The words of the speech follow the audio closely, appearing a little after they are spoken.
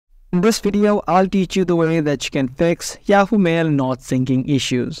In this video, I'll teach you the way that you can fix Yahoo Mail not syncing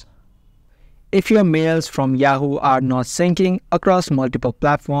issues. If your mails from Yahoo are not syncing across multiple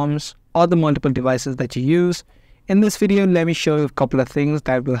platforms or the multiple devices that you use, in this video, let me show you a couple of things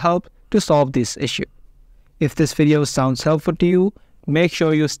that will help to solve this issue. If this video sounds helpful to you, make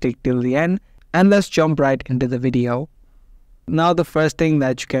sure you stick till the end and let's jump right into the video. Now the first thing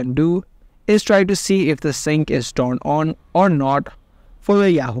that you can do is try to see if the sync is turned on or not for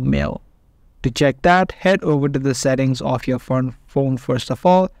the Yahoo Mail. To check that, head over to the settings of your phone first of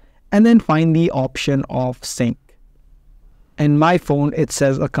all and then find the option of sync. In my phone it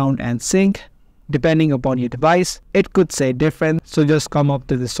says account and sync. Depending upon your device, it could say different, so just come up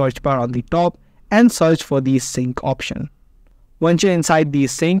to the search bar on the top and search for the sync option. Once you're inside the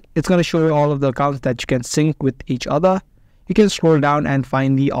sync, it's going to show you all of the accounts that you can sync with each other. You can scroll down and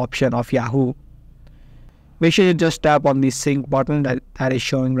find the option of Yahoo. Make sure you just tap on the sync button that is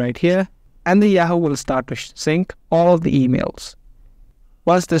showing right here, and the Yahoo will start to sync all of the emails.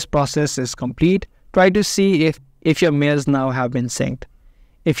 Once this process is complete, try to see if your mails now have been synced.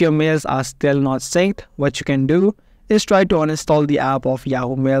 If your mails are still not synced, what you can do is try to uninstall the app of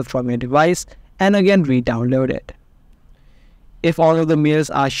Yahoo Mail from your device and again re-download it. If all of the mails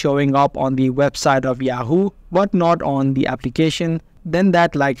are showing up on the website of Yahoo but not on the application, then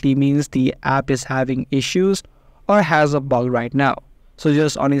that likely means the app is having issues or has a bug right now. So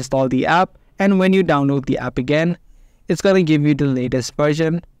just uninstall the app, and when you download the app again, it's going to give you the latest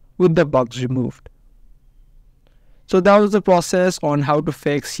version with the bugs removed. So that was the process on how to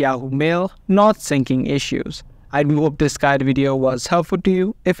fix Yahoo Mail not syncing issues. I do hope this guide video was helpful to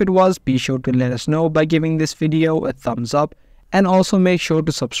you. If it was, be sure to let us know by giving this video a thumbs up. And also make sure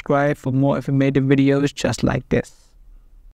to subscribe for more informative videos just like this.